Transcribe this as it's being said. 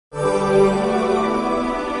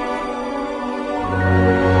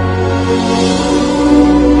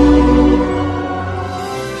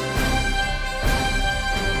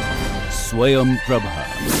Swayam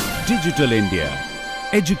Prabha. Digital India.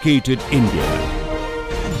 Educated India.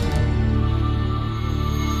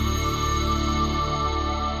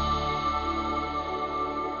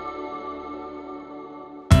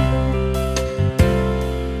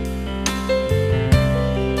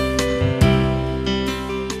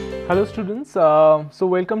 Hello students, so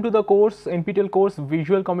welcome to the course, NPTEL course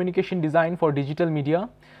Visual Communication Design for Digital Media.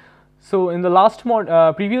 So in the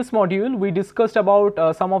previous module we discussed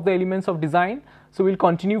about some of the elements of design. So we'll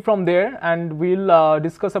continue from there and we'll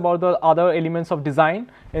discuss about the other elements of design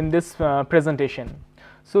in this presentation.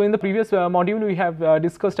 So in the previous module we have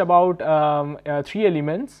discussed about three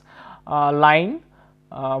elements: line,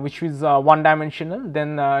 which is one dimensional,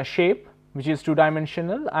 then shape, which is two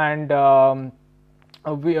dimensional, and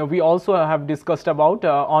we also have discussed about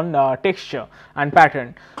on texture and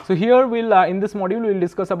pattern. So here we'll in this module we will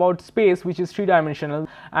discuss about space, which is three dimensional,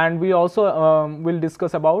 and we also will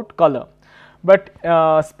discuss about color. But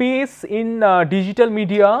space in digital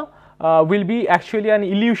media will be actually an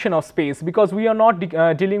illusion of space, because we are not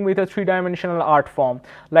dealing with a three-dimensional art form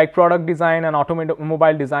like product design and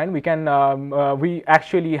automobile design. We can we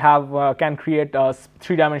actually have can create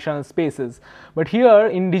three-dimensional spaces, but here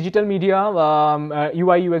in digital media,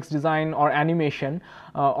 UI UX design or animation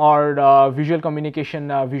or visual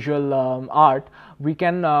communication, visual art, we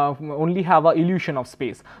can only have an illusion of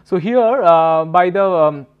space. So here by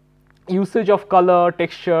the usage of color,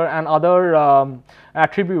 texture and other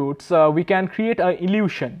attributes, we can create an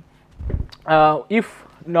illusion. If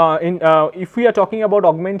we are talking about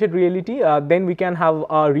augmented reality, then we can have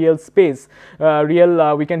a real space,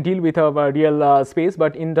 we can deal with a real space,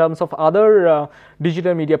 but in terms of other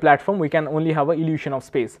digital media platform, we can only have an illusion of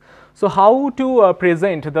space. So how to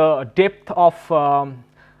present the depth of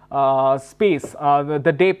space,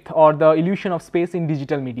 the depth or the illusion of space in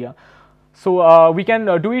digital media? So we can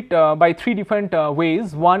do it by three different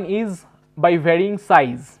ways. One is by varying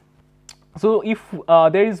size. So if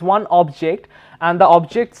there is one object and the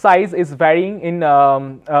object size is varying in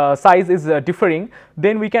size is differing,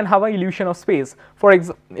 then we can have an illusion of space. For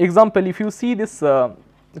example, if you see this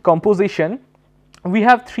composition, we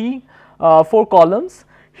have four columns.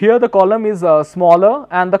 Here the column is smaller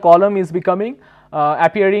and the column is becoming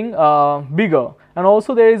appearing bigger, and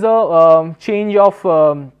also there is a change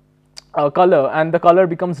of color, and the color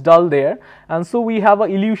becomes dull there, and so we have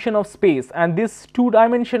an illusion of space, and this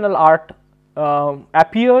two-dimensional art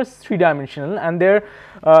appears three-dimensional, and there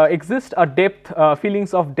exists a depth,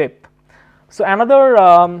 feelings of depth. So another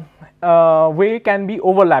way can be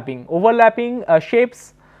overlapping. Overlapping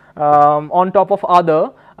shapes on top of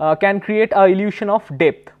other can create a illusion of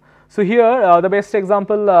depth. So here the best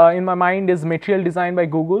example in my mind is material design by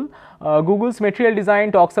Google. Google's material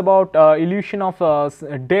design talks about illusion of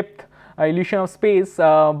depth, illusion of space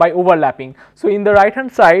by overlapping. So in the right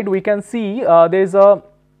hand side we can see there is a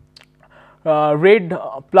red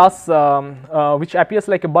plus which appears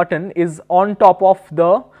like a button is on top of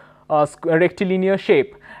the rectilinear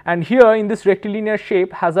shape, and here in this rectilinear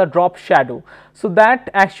shape has a drop shadow. So that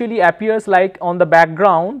actually appears like on the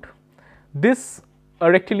background, this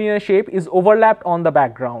rectilinear shape is overlapped on the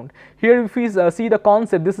background. Here if we see the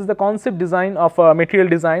concept, this is the concept design of material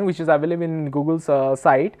design which is available in Google's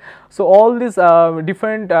site. So all these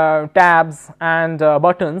different tabs and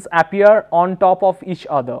buttons appear on top of each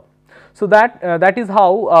other. So that is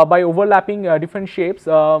how by overlapping different shapes,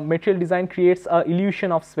 material design creates an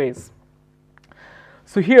illusion of space.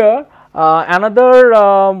 So here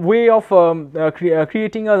another way of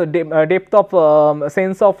creating a depth of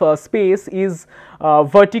sense of space is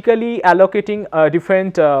vertically allocating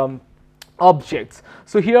different objects.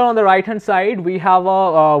 So here on the right hand side we have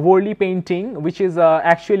a Worli painting which is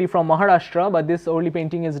actually from Maharashtra, but this Worli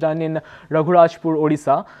painting is done in Raghurajpur,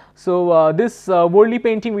 Odisha. So this Worli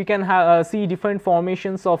painting we can see different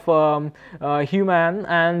formations of human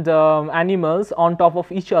and animals on top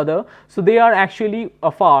of each other. So they are actually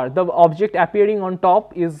afar. The object appearing on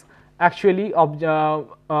top is actually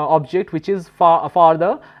object which is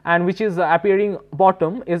farther, and which is appearing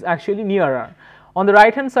bottom is actually nearer. On the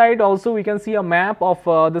right hand side also we can see a map of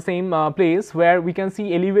the same place, where we can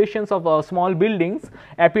see elevations of small buildings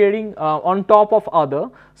appearing on top of other.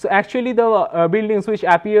 So actually the buildings which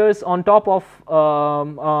appears on top of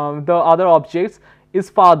the other objects is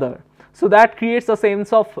farther. So that creates a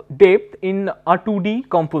sense of depth in a 2D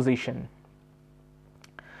composition.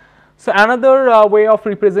 So another way of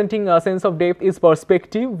representing a sense of depth is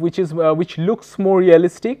perspective, which looks more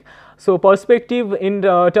realistic. So perspective in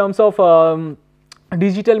terms of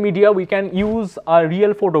digital media, we can use a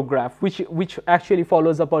real photograph which actually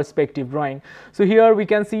follows a perspective drawing. So here we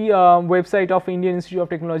can see website of Indian Institute of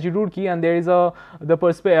Technology Roorkee, and there is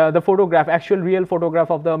the photograph, actual real photograph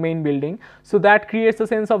of the main building. So that creates a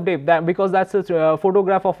sense of depth, that because that's a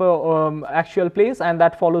photograph of a actual place, and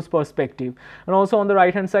that follows perspective. And also on the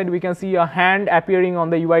right hand side we can see a hand appearing on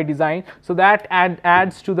the UI design, so that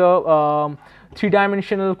adds to the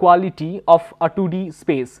three-dimensional quality of a 2D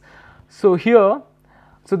space. So here,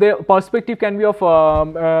 so the perspective can be of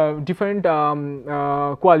different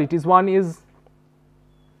qualities. One is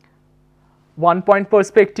one point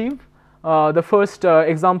perspective. The first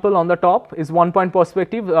example on the top is one point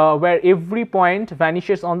perspective, where every point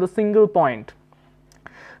vanishes on the single point.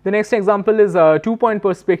 The next example is 2 point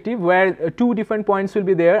perspective, where 2 different points will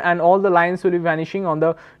be there and all the lines will be vanishing on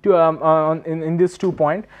the in this 2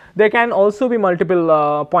 point. There can also be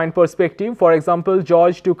multiple point perspective. For example,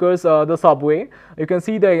 George Tucker's The Subway. You can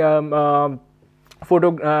see the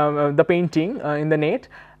the painting in the net,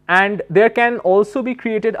 and there can also be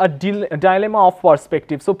created a dilemma of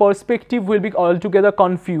perspective. So perspective will be altogether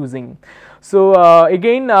confusing. So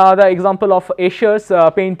again, the example of Escher's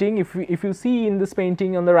painting, if you see in this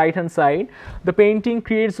painting on the right hand side, the painting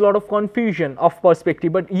creates a lot of confusion of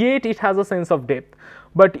perspective, but yet it has a sense of depth.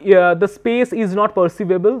 But the space is not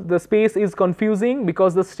perceivable, the space is confusing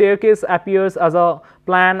because the staircase appears as a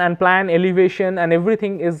plan, and plan, elevation and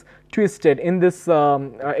everything is twisted in this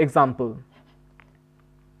example.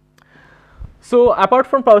 So apart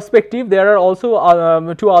from perspective, there are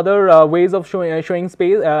also 2 other ways of showing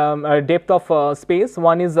space, depth of space.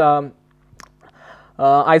 One is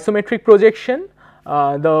isometric projection.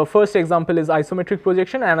 The first example is isometric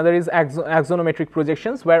projection, another is axonometric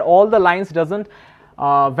projections, where all the lines doesn't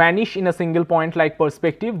vanish in a single point like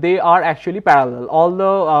perspective, they are actually parallel. All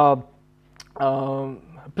the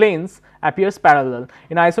planes appears parallel.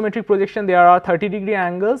 In isometric projection there are 30-degree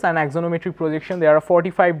angles, and axonometric projection there are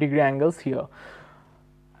 45-degree angles here.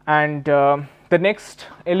 And the next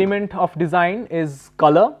element of design is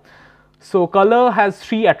color. So color has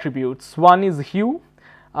 3 attributes. One is hue,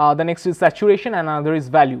 the next is saturation, and another is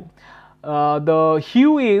value. The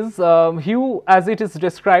hue is hue, as it is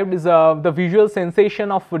described, is the visual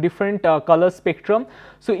sensation of different color spectrum.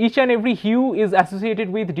 So each and every hue is associated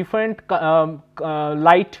with different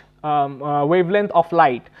light wavelength of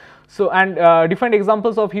light. So and different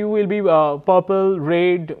examples of hue will be purple,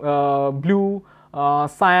 red, blue,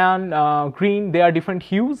 cyan, green. They are different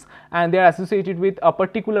hues and they are associated with a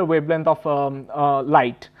particular wavelength of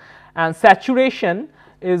light. And saturation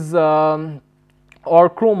is or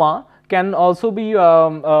chroma can also be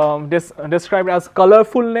described as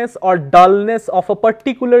colorfulness or dullness of a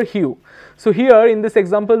particular hue. So here in this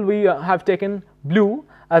example we have taken blue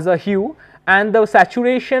as a hue, and the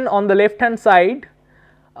saturation on the left hand side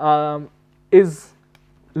is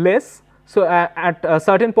less. So at a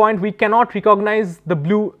certain point we cannot recognize the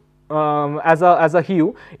blue as a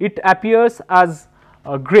hue, it appears as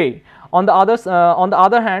gray. On the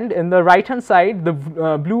other hand, in the right hand side, the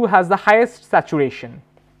blue has the highest saturation.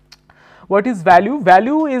 What is value?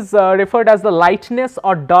 Value is referred as the lightness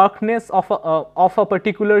or darkness of a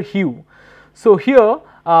particular hue. So here,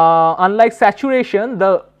 unlike saturation,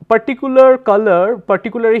 the particular color,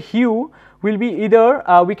 particular hue will be either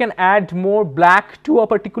we can add more black to a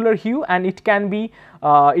particular hue, and it can be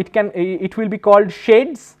it will be called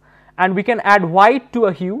shades, and we can add white to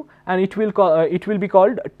a hue, and it will be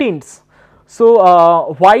called tints.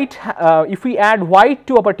 So white, if we add white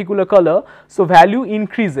to a particular color, so value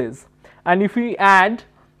increases, and if we add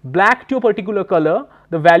black to a particular color,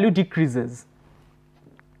 the value decreases.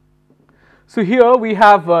 So here we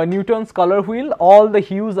have Newton's color wheel, all the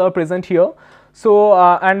hues are present here. So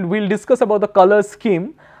and we will discuss about the color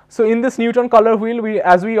scheme. So in this Newton color wheel,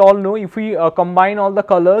 as we all know, if we combine all the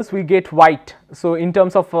colors, we get white. So in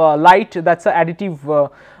terms of light, that's an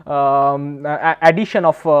additive addition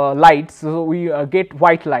of light, so we get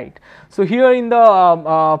white light. So here in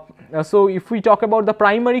the so if we talk about the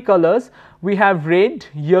primary colors, we have red,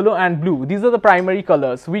 yellow and blue. These are the primary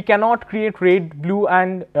colors. We cannot create red, blue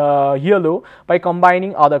and yellow by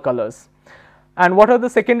combining other colors. And what are the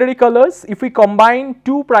secondary colors? If we combine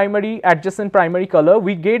two adjacent primary color,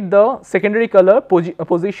 we get the secondary color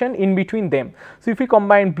position in between them. So if we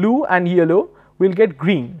combine blue and yellow, we will get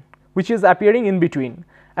green, which is appearing in between.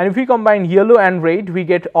 And if we combine yellow and red, we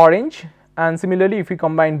get orange, and similarly if we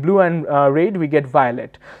combine blue and red, we get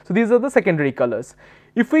violet. So these are the secondary colors.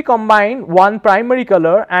 If we combine one primary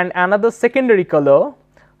color and another secondary color,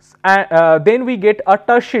 then we get a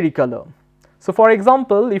tertiary color. So for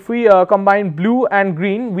example, if we combine blue and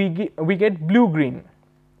green, we get blue green.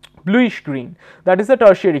 bluish green, that is a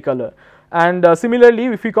tertiary color. And similarly,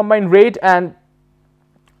 if we combine red and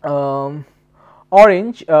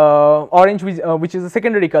orange, which is a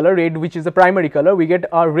secondary color, red which is a primary color, we get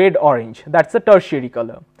a red orange, that is a tertiary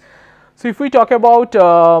color. So if we talk about,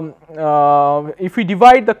 if we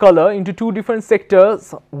divide the color into two different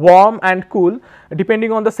sectors, warm and cool,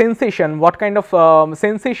 depending on the sensation, what kind of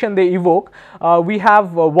sensation they evoke, we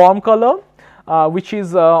have warm color, which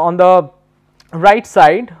is on the right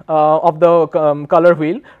side of the color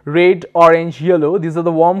wheel, red, orange, yellow. These are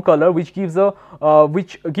the warm color which gives a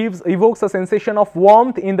evokes a sensation of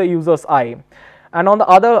warmth in the user's eye. And on the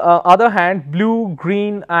other hand, blue,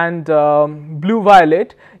 green and blue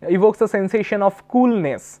violet evokes a sensation of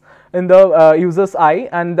coolness in the user's eye,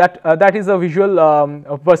 and that is a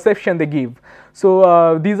visual perception they give.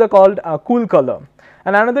 So these are called cool color.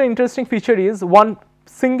 And another interesting feature is one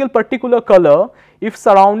single particular color, if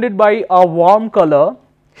surrounded by a warm color,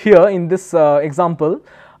 here in this example,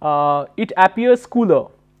 it appears cooler.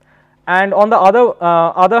 And on the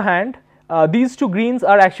other hand, these two greens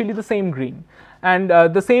are actually the same green, and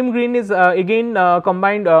the same green is again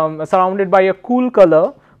combined, surrounded by a cool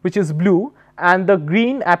color which is blue, and the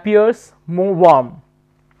green appears more warm.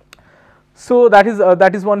 So that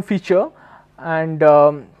is one feature. And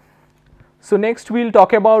so next we will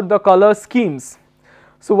talk about the color schemes.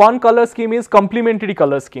 So one color scheme is complementary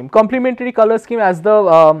color scheme. Complementary color scheme, as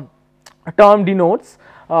the term denotes,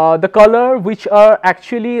 the color which are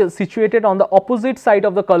actually situated on the opposite side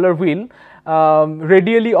of the color wheel,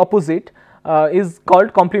 radially opposite, is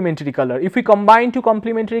called complementary color. If we combine two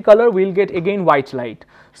complementary color, we will get again white light.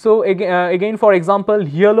 So again for example,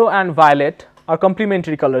 yellow and violet are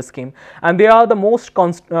complementary color scheme, and they are the most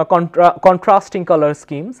contrasting color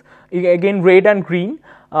schemes. Again red and green,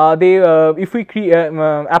 if we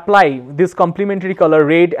apply this complementary color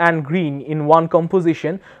red and green in one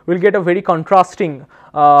composition, we will get a very contrasting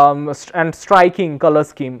and striking color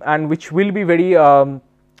scheme, and which will be very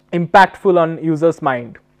impactful on user's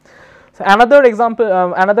mind. So another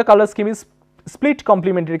example, another color scheme is split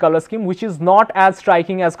complementary color scheme, which is not as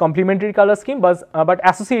striking as complementary color scheme, but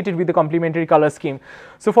associated with the complementary color scheme.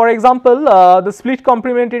 So for example, the split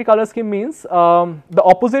complementary color scheme means the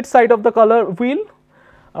opposite side of the color wheel,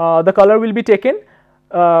 the color will be taken,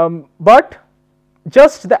 but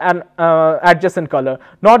just the adjacent color,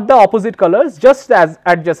 not the opposite colors, just as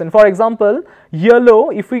adjacent. For example,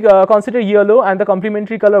 yellow, if we consider yellow and the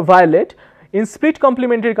complementary color violet, in split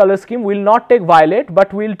complementary color scheme we will not take violet,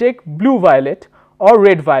 but we will take blue violet or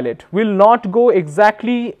red violet. We will not go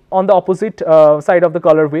exactly on the opposite side of the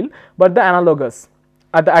color wheel, but the analogous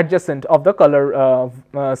at the adjacent of the color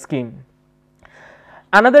scheme.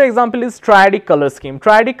 Another example is triadic color scheme.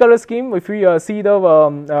 Triadic color scheme, if we see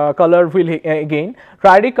the color wheel again,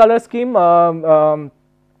 triadic color scheme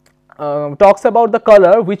talks about the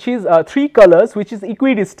color which is three colors which is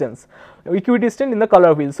equidistant in the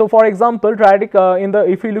color wheel. So for example, triadic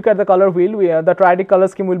if we look at the color wheel, the triadic color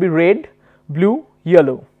scheme will be red, blue,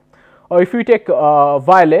 yellow. Or if we take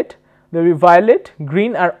violet, there will be violet,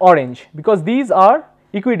 green and orange, because these are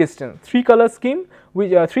equidistant. Three color scheme,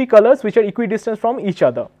 three colors which are equidistant from each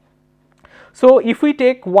other. So if we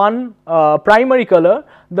take one primary color,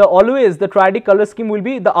 always the triadic color scheme will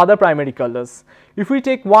be the other primary colors. If we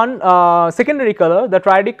take one secondary color, the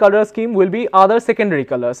triadic color scheme will be other secondary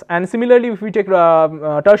colors, and similarly if we take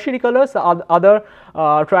tertiary colors, other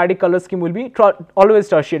triadic color scheme will be always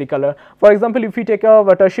tertiary color. For example, if we take a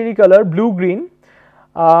tertiary color blue green,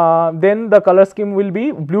 then the color scheme will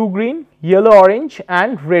be blue green, yellow orange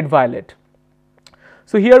and red violet.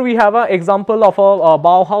 So here we have an example of a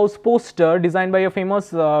Bauhaus poster designed by a famous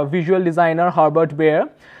visual designer, Herbert Bayer.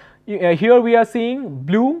 Here we are seeing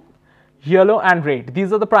blue, yellow and red.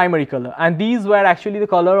 These are the primary color, and these were actually the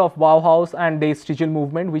color of Bauhaus and the Stichel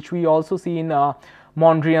movement, which we also see in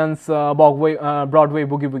Mondrian's Broadway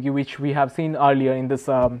Boogie Boogie, which we have seen earlier in this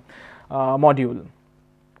module.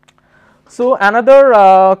 So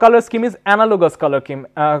another color scheme is analogous color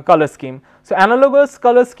scheme. So analogous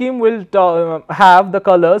color scheme will have the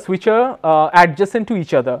colors which are adjacent to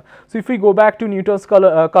each other. So if we go back to Newton's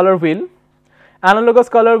color wheel, analogous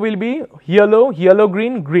color will be yellow, yellow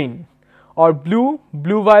green, green, or blue,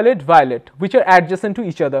 blue violet, violet, which are adjacent to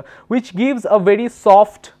each other, which gives a very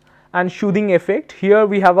soft and soothing effect. Here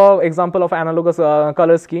we have an example of analogous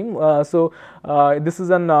color scheme. This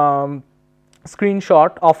is an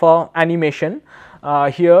screenshot of a animation.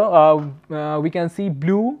 Here we can see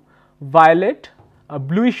blue, violet,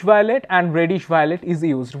 bluish violet and reddish violet is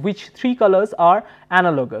used, which three colors are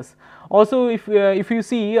analogous. Also if you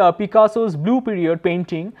see Picasso's blue period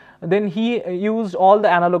painting, then he used all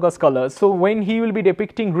the analogous colors. So when he will be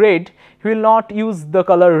depicting red, he will not use the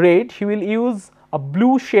color red, he will use a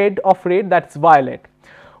blue shade of red, that's violet.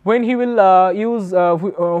 When he will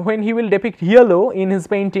when he will depict yellow in his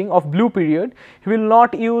painting of blue period, he will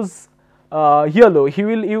not use yellow, he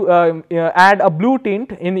will add a blue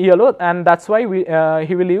tint in yellow, and that's why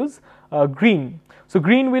he will use green. So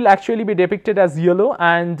green will actually be depicted as yellow,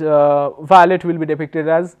 and violet will be depicted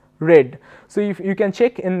as red. So if you can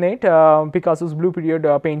check in net Picasso's blue period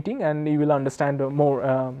painting, and you will understand more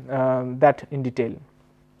that in detail.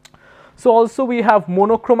 So also we have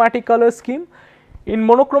monochromatic color scheme. In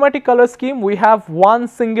monochromatic color scheme, we have one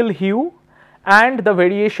single hue and the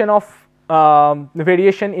variation of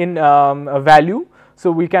variation in value.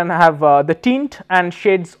 So we can have the tint and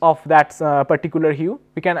shades of that particular hue.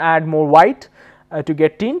 We can add more white to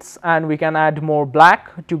get tints, and we can add more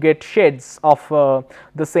black to get shades of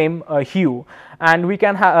the same hue, and we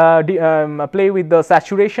can play with the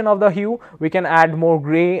saturation of the hue. We can add more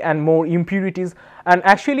gray and more impurities, and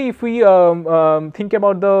actually if we think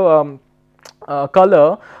about the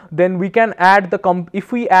color, then we can add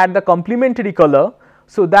if we add the complementary color,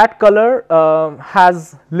 so that color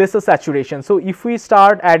has lesser saturation. So if we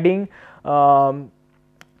start adding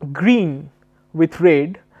green with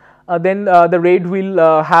red, then the red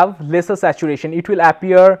will have lesser saturation, it will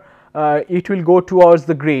appear, it will go towards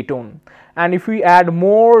the gray tone. And if we add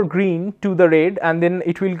more green to the red, and then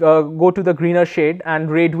it will go to the greener shade, and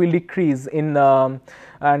red will decrease in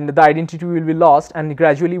and the identity will be lost, and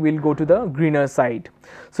gradually will go to the greener side.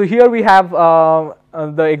 So here we have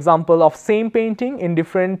the example of same painting in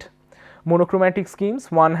different monochromatic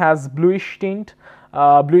schemes. One has bluish tint,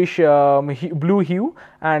 bluish blue hue,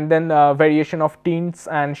 and then variation of tints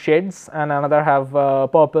and shades, and another have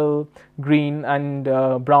purple, green, and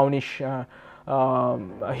brownish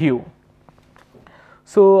hue.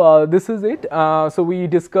 So this is it. So we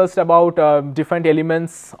discussed about different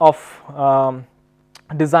elements of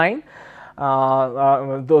design.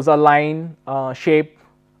 Those are line, shape,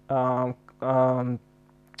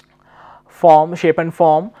 form, shape and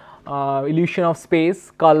form, illusion of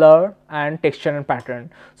space, color, and texture and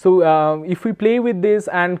pattern. So if we play with this,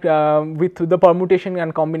 and with the permutation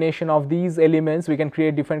and combination of these elements, we can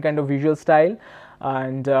create different kind of visual style,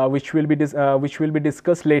 and which will be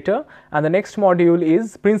discussed later. And the next module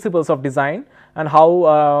is principles of design, and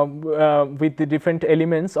how with the different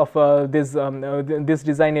elements of this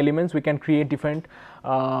design elements, we can create different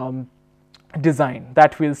design.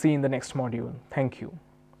 That we will see in the next module. Thank you.